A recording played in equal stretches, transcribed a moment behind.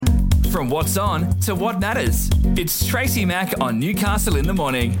From what's on to what matters. It's Tracy Mack on Newcastle in the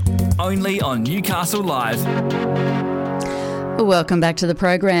Morning. Only on Newcastle Live. Welcome back to the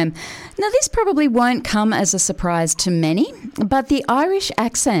program. Now, this probably won't come as a surprise to many, but the Irish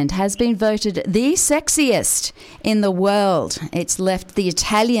accent has been voted the sexiest in the world. It's left the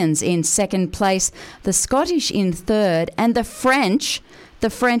Italians in second place, the Scottish in third, and the French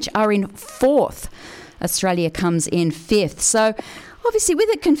are in fourth. Australia comes in fifth. So, obviously, with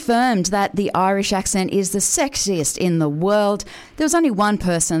it confirmed that the Irish accent is the sexiest in the world, there was only one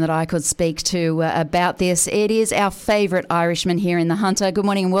person that I could speak to about this. It is our favourite Irishman here in the Hunter. Good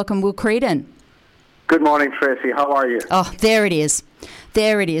morning and welcome, Will Creedon. Good morning, Tracy. How are you? Oh, there it is.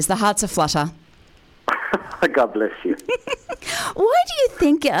 There it is. The heart's aflutter. God bless you. Why do you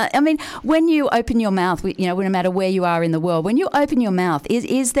think, when you open your mouth, no matter where you are in the world, when you open your mouth,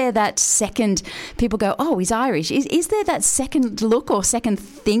 is there that second, people go, oh, he's Irish. Is there that second look or second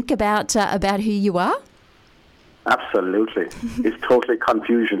think about who you are? Absolutely. It's totally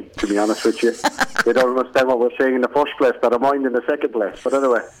confusion, to be honest with you. They don't understand what we're saying in the first place, but I mind in the second place. But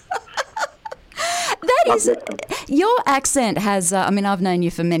anyway. That is, your accent has, I've known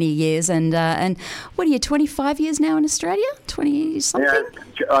you for many years, and what are you, 25 years now in Australia? 20-something?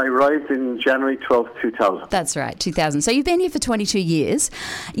 Yeah, I arrived in January 12th, 2000. That's right, 2000. So you've been here for 22 years.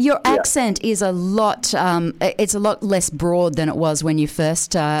 Your accent is a lot less broad than it was when you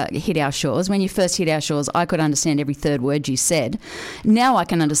first hit our shores. When you first hit our shores, I could understand every third word you said. Now I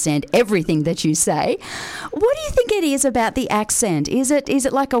can understand everything that you say. What do you think it is about the accent? Is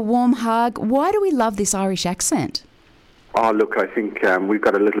it like a warm hug? Why do we love this Irish accent? Oh, look, I think we've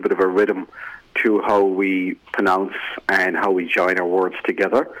got a little bit of a rhythm to how we pronounce and how we join our words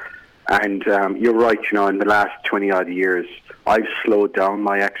together. And you're right, in the last 20-odd years, I've slowed down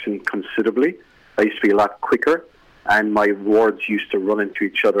my accent considerably. I used to be a lot quicker, and my words used to run into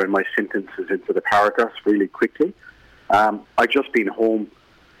each other and my sentences into the paragraphs really quickly. I've just been home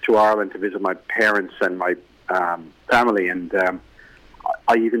to Ireland to visit my parents and my family, and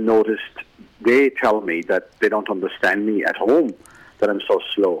I even noticed they tell me that they don't understand me at home, that I'm so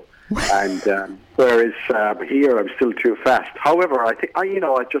slow. And whereas here I'm still too fast. However, I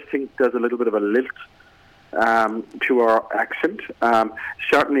just think there's a little bit of a lilt to our accent.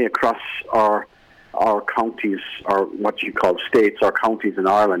 Certainly across our counties, or what you call states, or counties in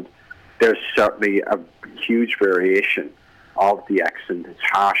Ireland, there's certainly a huge variation of the accent. It's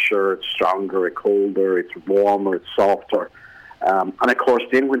harsher, it's stronger, it's colder, it's warmer, it's softer. And of course,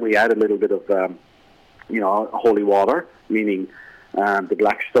 then when we add a little bit of, holy water, meaning the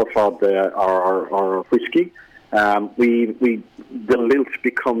black stuff or whiskey, the lilt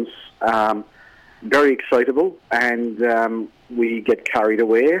becomes very excitable, and we get carried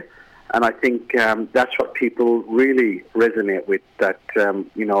away. And I think that's what people really resonate with. That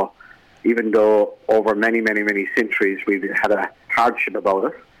even though over many, many, many centuries we've had a hardship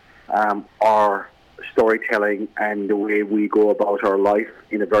about it, our storytelling and the way we go about our life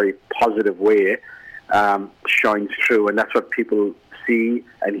in a very positive way shines through, and that's what people see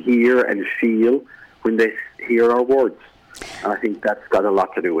and hear and feel when they hear our words. And I think that's got a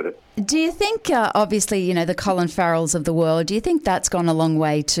lot to do with it. Do you think, obviously, the Colin Farrells of the world, do you think that's gone a long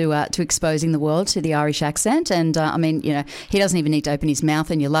way to exposing the world to the Irish accent? And, he doesn't even need to open his mouth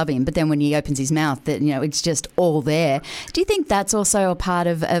and you love him, but then when he opens his mouth, it's just all there. Do you think that's also a part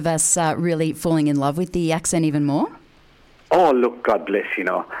of us really falling in love with the accent even more? Oh, look, God bless,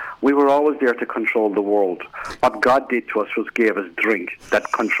 We were always there to control the world. What God did to us was gave us drink that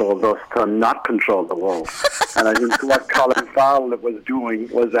controlled us to not control the world. And I think what Colin Farrell was doing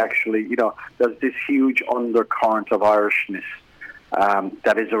was actually, there's this huge undercurrent of Irishness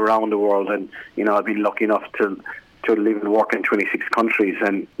that is around the world. And, I've been lucky enough to live and work in 26 countries.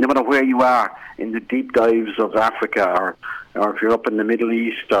 And no matter where you are, in the deep dives of Africa, or if you're up in the Middle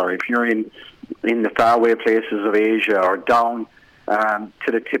East, or if you're in the faraway places of Asia, or down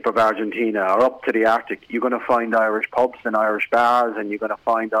to the tip of Argentina, or up to the Arctic, you're going to find Irish pubs and Irish bars, and you're going to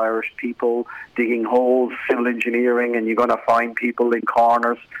find Irish people digging holes, civil engineering, and you're going to find people in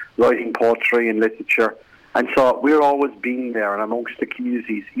corners writing poetry and literature. And so we're always being there and amongst the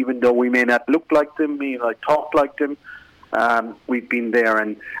communities, even though we may not look like them, may not talk like them. We've been there,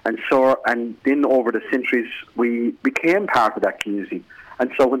 and then over the centuries we became part of that community.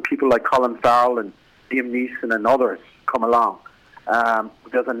 And so when people like Colin Farrell and Liam Neeson and others come along,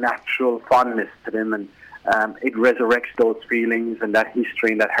 there's a natural fondness to them, and it resurrects those feelings and that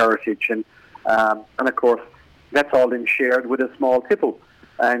history and that heritage, and of course that's all then shared with a small tipple,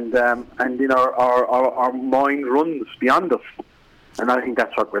 and our mind runs beyond us, And I think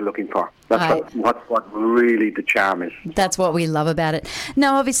that's what we're looking for. That's what really the charm is. That's what we love about it.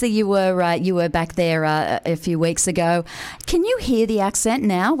 Now, obviously, you were back there a few weeks ago. Can you hear the accent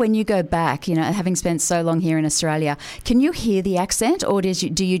now when you go back? You know, having spent so long here in Australia, can you hear the accent, or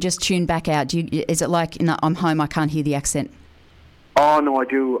do you just tune back out? Is it like, no, I'm home, I can't hear the accent? Oh no, I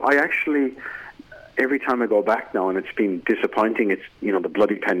do. I actually, every time I go back now, and it's been disappointing. It's the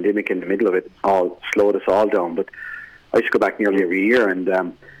bloody pandemic in the middle of it all slowed us all down, but I used to go back nearly every year, and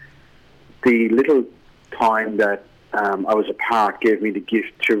the little time that I was apart gave me the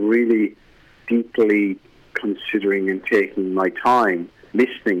gift to really deeply considering and taking my time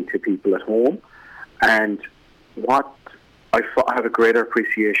listening to people at home. And what I have a greater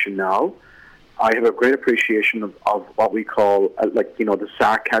appreciation now. I have a great appreciation of what we call the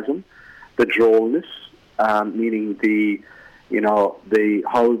sarcasm, the drollness, meaning the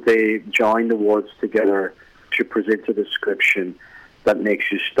how they join the words together to present a description that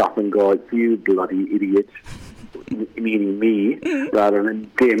makes you stop and go, "You bloody idiot," meaning me rather than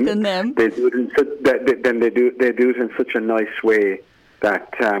them. Than them. They do it in such a nice way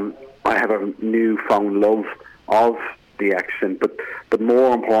that I have a newfound love of the accent, but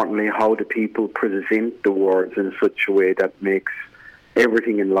more importantly, how the people present the words in such a way that makes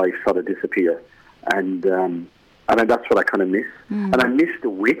everything in life sort of disappear. And that's what I kind of miss. And I miss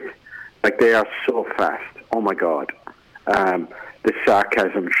the wit. Like, they are so fast. Oh my God. The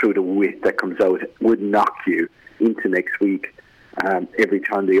sarcasm through the wit that comes out would knock you into next week every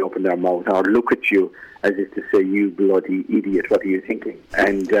time they open their mouth or look at you as if to say, "You bloody idiot, what are you thinking?"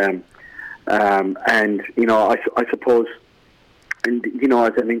 And I suppose, and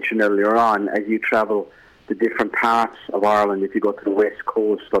as I mentioned earlier on, as you travel the different parts of Ireland, if you go to the west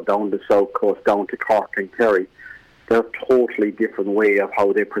coast or down the south coast, down to Cork and Kerry, they're a totally different way of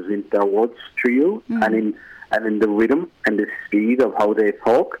how they present their words to you, and in the rhythm and the speed of how they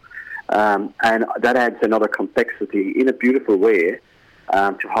talk, and that adds another complexity in a beautiful way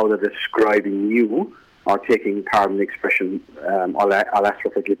to how they're describing you, or taking, pardon the expression, I'll ask for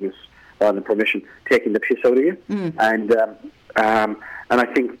forgiveness rather than permission, taking the piss out of you. And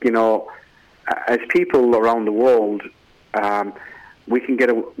I think, as people around the world, we can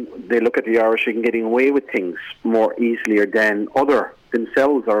they look at the Irish and getting away with things more easily than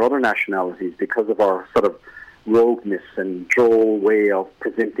themselves or other nationalities because of our sort of rogueness and droll way of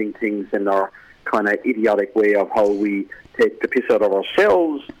presenting things and our kind of idiotic way of how we take the piss out of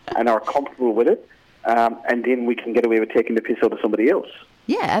ourselves and are comfortable with it. And then we can get away with taking the piss out of somebody else.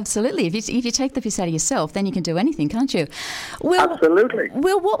 Yeah, absolutely. If you take the piss out of yourself, then you can do anything, can't you? Absolutely.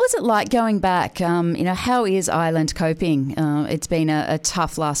 Well, what was it like going back? How is Ireland coping? It's been a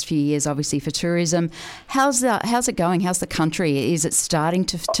tough last few years, obviously, for tourism. How's it going? How's the country? Is it starting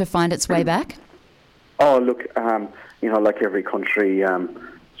to find its way back? Oh, look, like every country,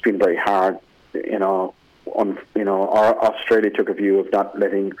 it's been very hard. Australia took a view of not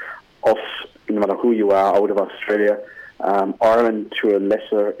letting us, no matter who you are, out of Australia. Ireland, to a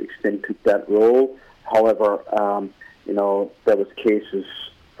lesser extent, took that role. However, there was cases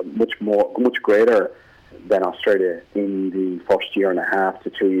much greater than Australia in the first year and a half to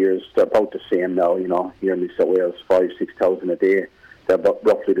 2 years. They're about the same now. Here in New South Wales, 5,000-6,000 a day. They're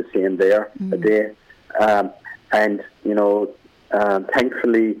roughly the same there a day.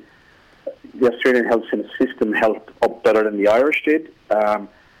 Thankfully, the Australian health system held up better than the Irish did.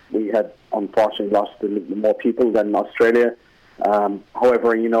 We had, unfortunately, lost more people than Australia.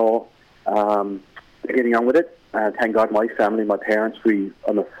 However, they're getting on with it. Thank God my family, my parents, we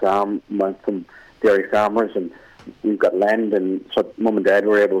on a farm, went from dairy farmers, and we've got land, and so Mum and Dad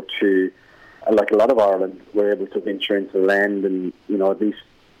were able to, like a lot of Ireland, were able to venture into the land and, at least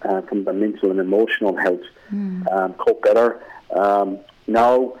from the mental and emotional health, cope better.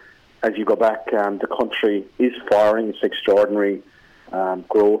 Now, as you go back, the country is firing. It's extraordinary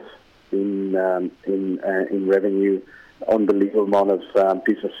growth in revenue, unbelievable amount of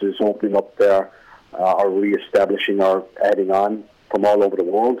businesses opening up there, or re-establishing or adding on from all over the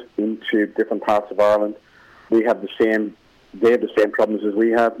world into different parts of Ireland. They have the same problems as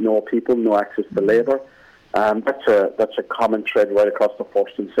we have: no people, no access to labour. That's a common thread right across the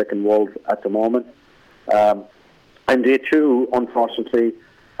first and second world at the moment. And they too, unfortunately,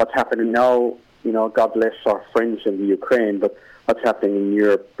 what's happening now, God bless our friends in the Ukraine, but what's happening in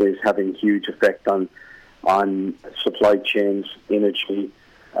Europe is having huge effect on supply chains, energy,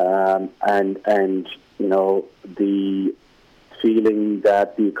 and the feeling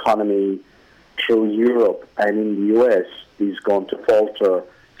that the economy through Europe and in the US is going to falter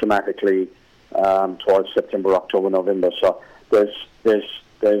dramatically towards September, October, November. So there's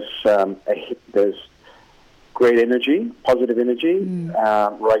great energy, positive energy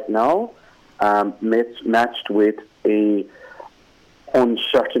right now, matched with a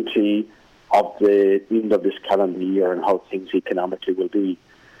uncertainty of the end of this calendar year and how things economically will be.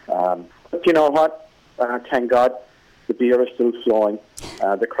 But you know what? Thank God, the beer is still flowing,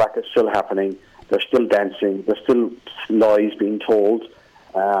 the crack is still happening, they're still dancing, there's still lies being told.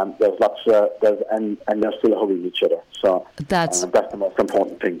 There's lots and they're still hugging each other. So that's the most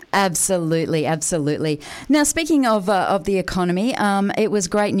important thing. Absolutely. Now, speaking of the economy, it was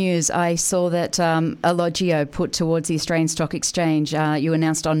great news. I saw that Alogio put towards the Australian Stock Exchange. You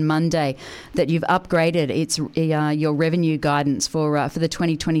announced on Monday that you've upgraded your revenue guidance for the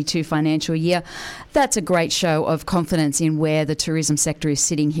 2022 financial year. That's a great show of confidence in where the tourism sector is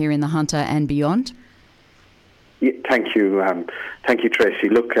sitting here in the Hunter and beyond. Yeah, thank you, Tracy.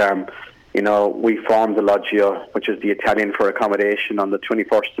 Look, we formed the Loggia, which is the Italian for accommodation, on the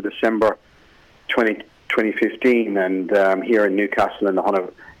 21st of December 2015, and here in Newcastle in the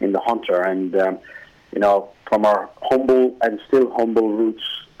Hunter. And from our humble and still humble roots,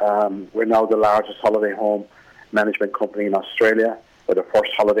 we're now the largest holiday home management company in Australia. We're the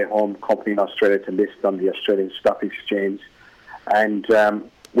first holiday home company in Australia to list on the Australian Stock Exchange, and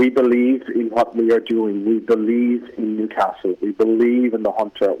we believe in what we are doing. We believe in Newcastle. We believe in the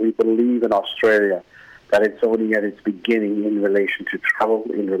Hunter. We believe in Australia, that it's only at its beginning in relation to travel,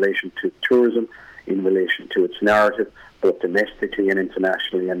 in relation to tourism, in relation to its narrative, both domestically and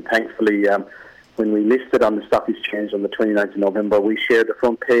internationally. And thankfully, when we listed on the Stock Exchange on the 29th of November, we shared the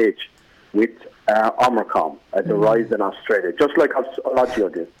front page with Omicron at the rise in Australia, just like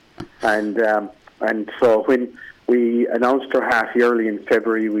Alogio did. And so when we announced our half yearly in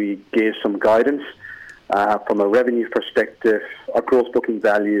February, we gave some guidance from a revenue perspective, a gross booking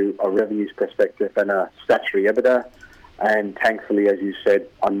value, a revenues perspective, and a statutory EBITDA. And thankfully, as you said,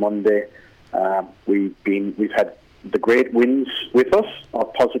 on Monday, we've had the great wins with us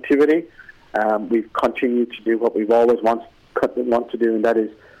of positivity. We've continued to do what we've always want to do, and that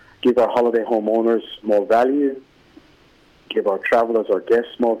is give our holiday home owners more value, give our travellers, our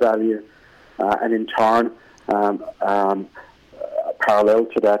guests more value, and in turn, parallel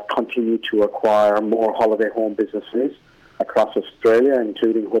to that, continue to acquire more holiday home businesses across Australia,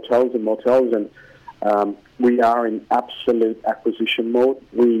 including hotels and motels. And we are in absolute acquisition mode.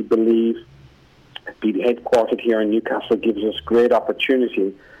 We believe being headquartered here in Newcastle gives us great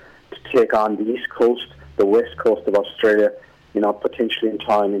opportunity to take on the East Coast, the West Coast of Australia, potentially in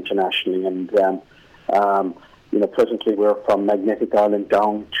time internationally. And presently we're from Magnetic Island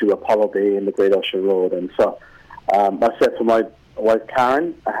down to Apollo Bay in the Great Ocean Road. And so myself and my wife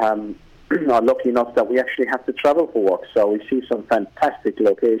Karen are lucky enough that we actually have to travel for work. So we see some fantastic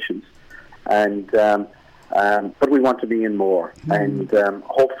locations, and but we want to be in more. And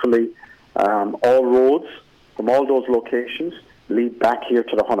hopefully all roads from all those locations lead back here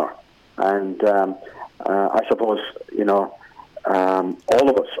to the Hunter. And I suppose, all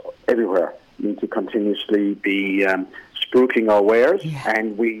of us everywhere need to continuously be spruiking our wares,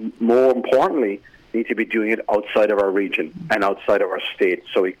 and we, more importantly, need to be doing it outside of our region and outside of our state,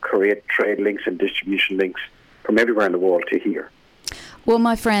 so we create trade links and distribution links from everywhere in the world to here. Well,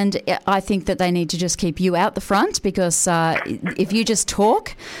 my friend, I think that they need to just keep you out the front, because if you just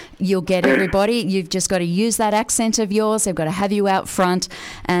talk, you'll get everybody. You've just got to use that accent of yours. They've got to have you out front.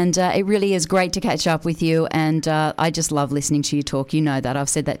 And it really is great to catch up with you. And I just love listening to you talk. You know that. I've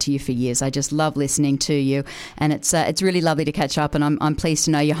said that to you for years. I just love listening to you. And it's really lovely to catch up. And I'm pleased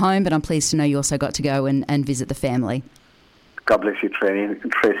to know you're home, but I'm pleased to know you also got to go and visit the family. God bless you, Tracy,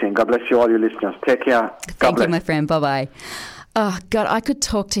 and God bless you, all your listeners. Take care. Thank you, my friend. Bye-bye. Oh, God, I could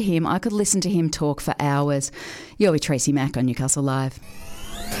talk to him. I could listen to him talk for hours. You're with Tracy Mack on Newcastle Live.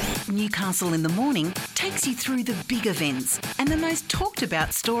 Newcastle in the Morning takes you through the big events and the most talked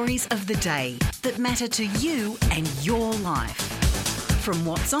about stories of the day that matter to you and your life. From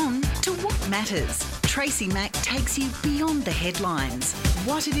what's on to what matters, Tracy Mack takes you beyond the headlines,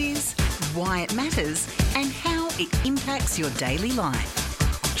 what it is, why it matters, and how it impacts your daily life.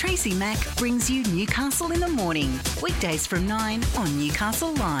 Tracy Mack brings you Newcastle in the Morning, weekdays from 9 on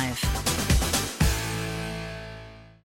Newcastle Live.